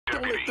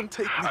them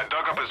take me. I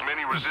dug up as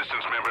many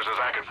resistance members as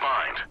I could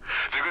find.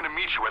 They're gonna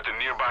meet you at the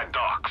nearby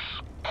docks.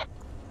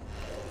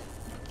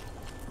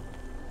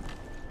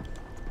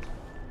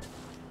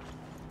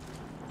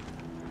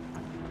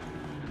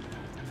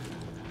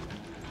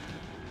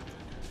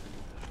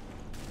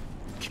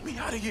 Get me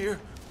out of here.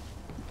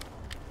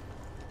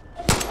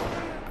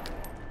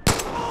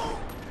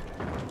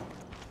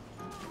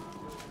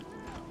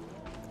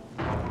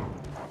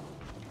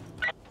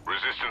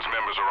 Resistance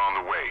members are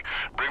on the way.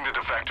 Bring the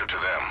Defector to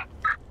them.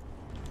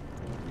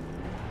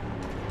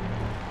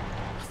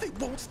 They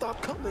won't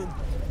stop coming.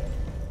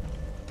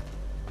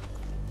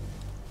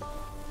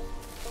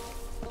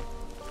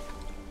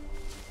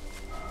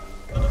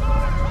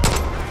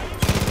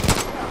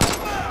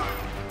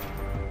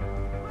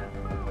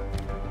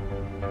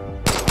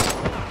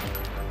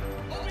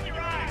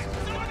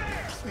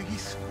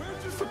 Please,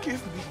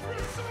 forgive me.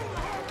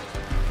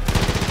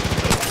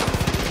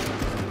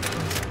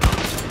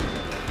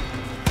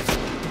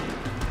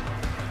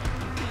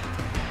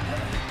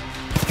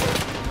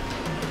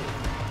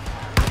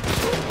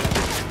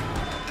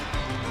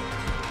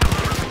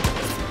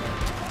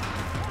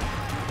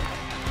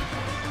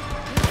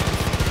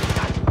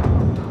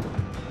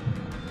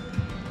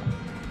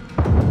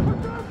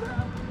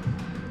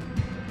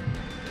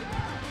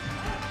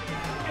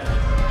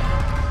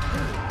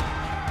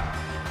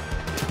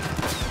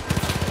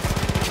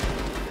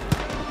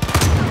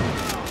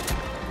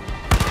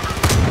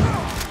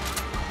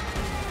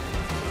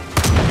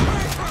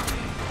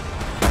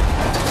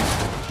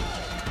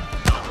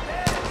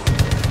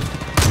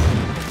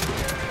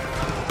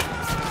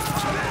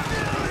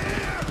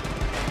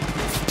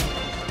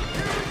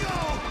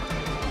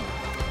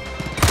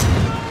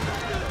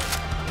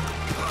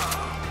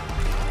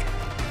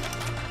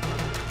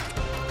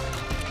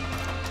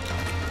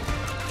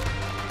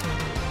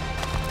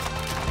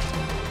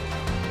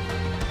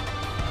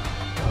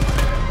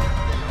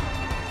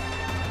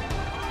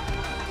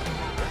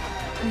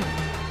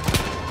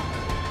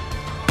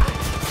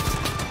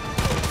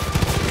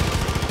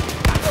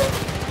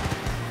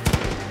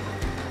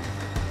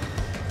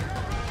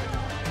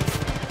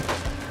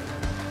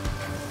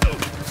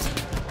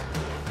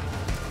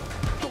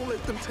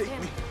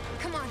 Take me.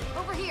 Come on,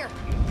 over here.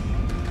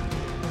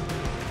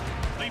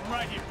 Leave him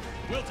right here.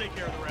 We'll take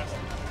care of the rest.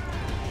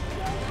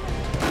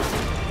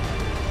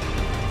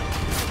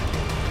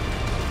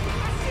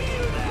 I see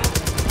you there!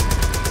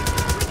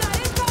 We got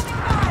incoming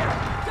fire!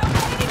 Don't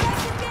let any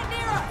vessels get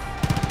near us!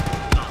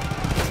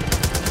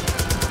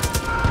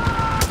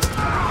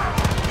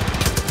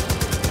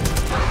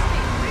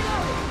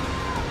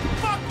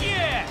 Fuck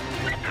yeah!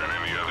 Turn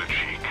in the other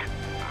cheek.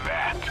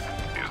 That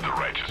is the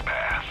righteous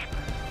path.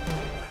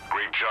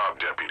 Great job,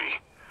 Deputy.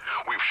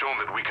 We've shown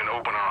that we can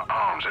open our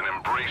arms and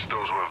embrace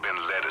those who have been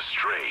led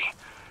astray.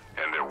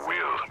 And there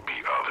will be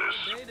others.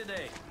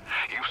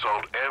 You've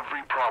solved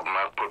every problem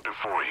I've put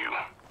before you.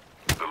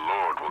 The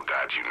Lord will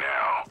guide you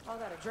now. All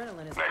that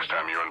adrenaline is... Next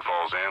time you're in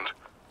Falls End,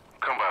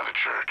 come by the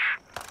church.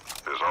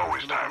 There's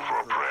always time for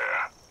a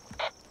prayer.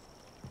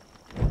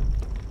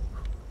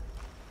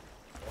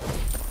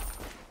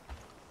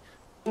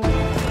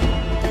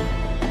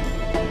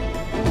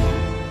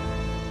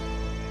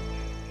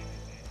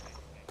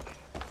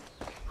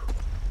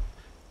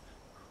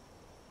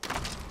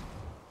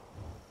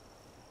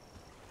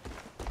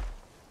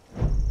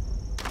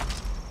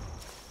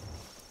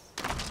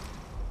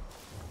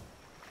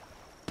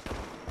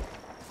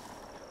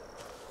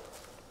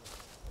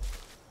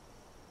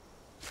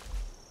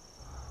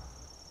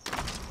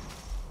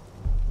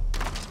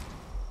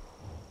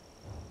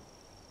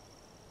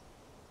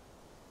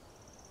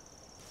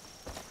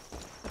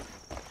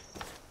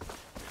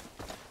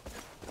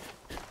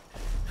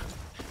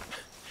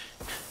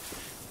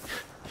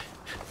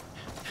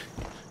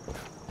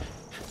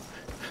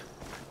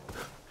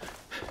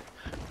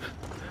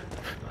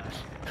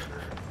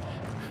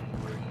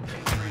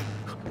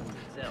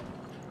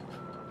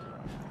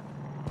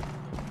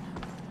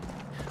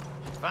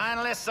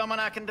 Finally, someone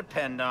I can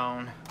depend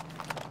on.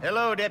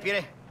 Hello,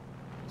 Deputy.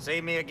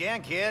 See me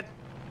again, kid?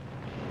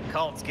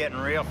 Cult's getting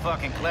real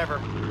fucking clever.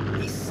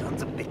 These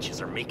sons of bitches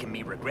are making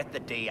me regret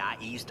the day I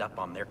eased up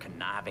on their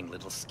conniving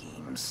little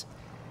schemes.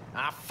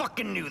 I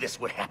fucking knew this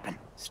would happen.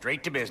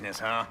 Straight to business,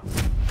 huh?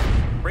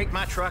 Break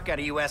my truck out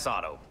of US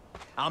Auto.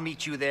 I'll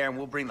meet you there and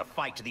we'll bring the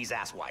fight to these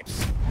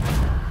asswipes.